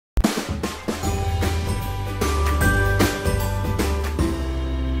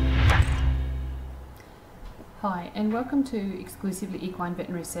Hi and welcome to Exclusively Equine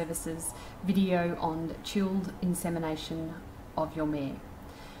Veterinary Services video on chilled insemination of your mare.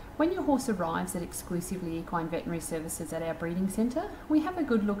 When your horse arrives at Exclusively Equine Veterinary Services at our breeding centre, we have a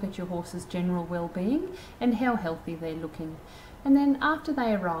good look at your horse's general well-being and how healthy they're looking. And then after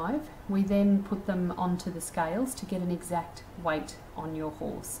they arrive, we then put them onto the scales to get an exact weight on your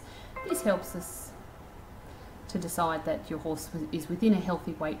horse. This helps us to decide that your horse is within a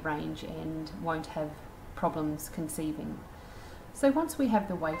healthy weight range and won't have problems conceiving. So once we have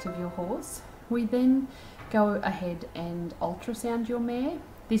the weight of your horse, we then go ahead and ultrasound your mare.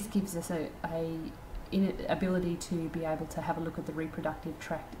 This gives us a ability to be able to have a look at the reproductive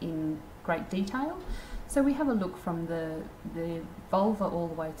tract in great detail. So we have a look from the vulva all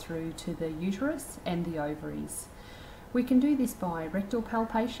the way through to the uterus and the ovaries. We can do this by rectal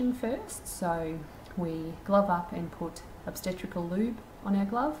palpation first, so we glove up and put obstetrical lube on our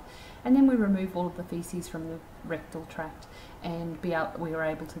glove, and then we remove all of the feces from the rectal tract, and we are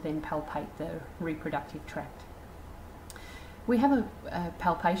able to then palpate the reproductive tract. We have a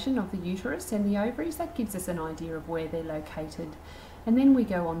palpation of the uterus and the ovaries. That gives us an idea of where they're located, and then we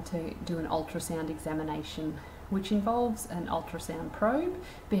go on to do an ultrasound examination, which involves an ultrasound probe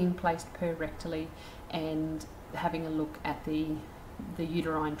being placed per-rectally and having a look at the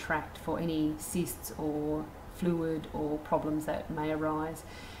uterine tract for any cysts or fluid or problems that may arise.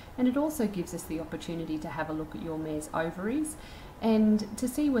 And it also gives us the opportunity to have a look at your mare's ovaries and to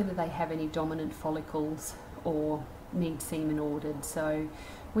see whether they have any dominant follicles or need semen ordered. So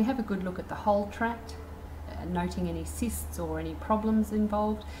we have a good look at the whole tract, noting any cysts or any problems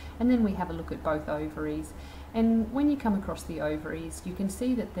involved, and then we have a look at both ovaries. And when you come across the ovaries, you can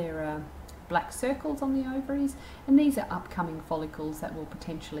see that there are black circles on the ovaries, and these are upcoming follicles that will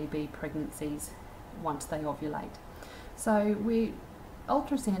potentially be pregnancies once they ovulate. So we're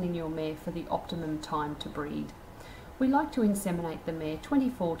ultrasounding your mare for the optimum time to breed. We like to inseminate the mare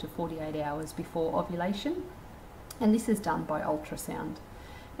 24 to 48 hours before ovulation, and this is done by ultrasound.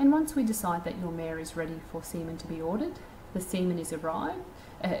 And once we decide that your mare is ready for semen to be ordered, the semen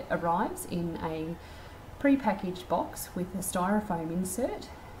arrives in a pre-packaged box with a styrofoam insert,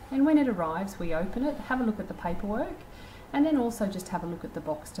 and when it arrives we open it, have a look at the paperwork, and then also just have a look at the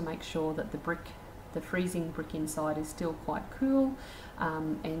box to make sure that the freezing brick inside is still quite cool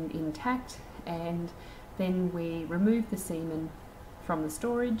and intact. And then we remove the semen from the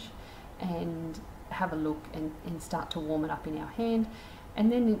storage and have a look and start to warm it up in our hand,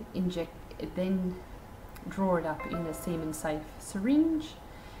 and then draw it up in a semen safe syringe.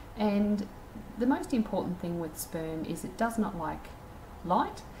 And the most important thing with sperm is it does not like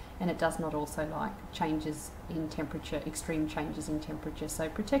light, and it does not also like changes in temperature, extreme changes in temperature. So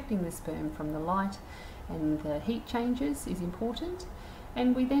protecting the sperm from the light and the heat changes is important.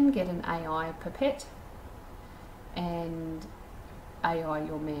 And we then get an AI pipette and AI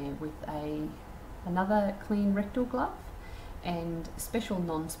your mare with another clean rectal glove and special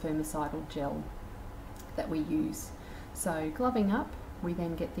non-spermicidal gel that we use. So gloving up, we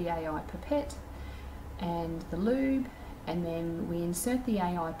then get the AI pipette and the lube, and then we insert the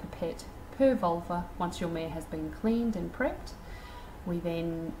AI pipette per vulva once your mare has been cleaned and prepped. We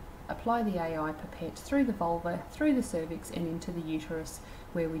then apply the AI pipette through the vulva, through the cervix and into the uterus,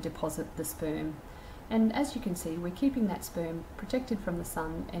 where we deposit the sperm. And as you can see, we're keeping that sperm protected from the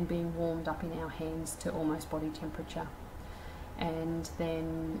sun and being warmed up in our hands to almost body temperature. And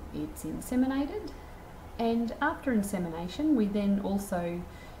then it's inseminated, and after insemination we then also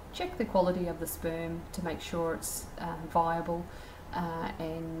check the quality of the sperm to make sure it's viable,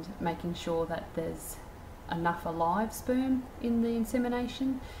 and making sure that there's enough alive sperm in the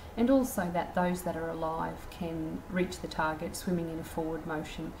insemination, and also that those that are alive can reach the target swimming in a forward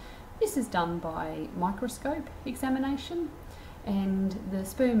motion. This is done by microscope examination, and the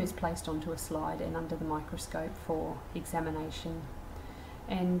sperm is placed onto a slide and under the microscope for examination.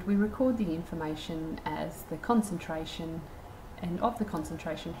 And we record the information as the concentration, and of the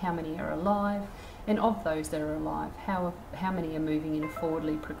concentration how many are alive, and of those that are alive how many are moving in a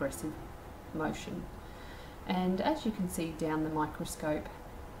forwardly progressive motion. And as you can see down the microscope,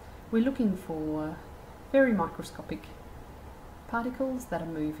 we're looking for very microscopic particles that are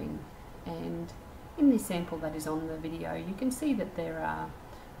moving. And in this sample that is on the video, you can see that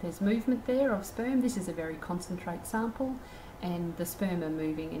there's movement there of sperm. This is a very concentrate sample, and the sperm are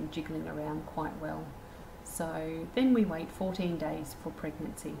moving and jiggling around quite well. So then we wait 14 days for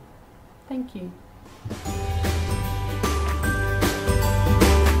pregnancy. Thank you.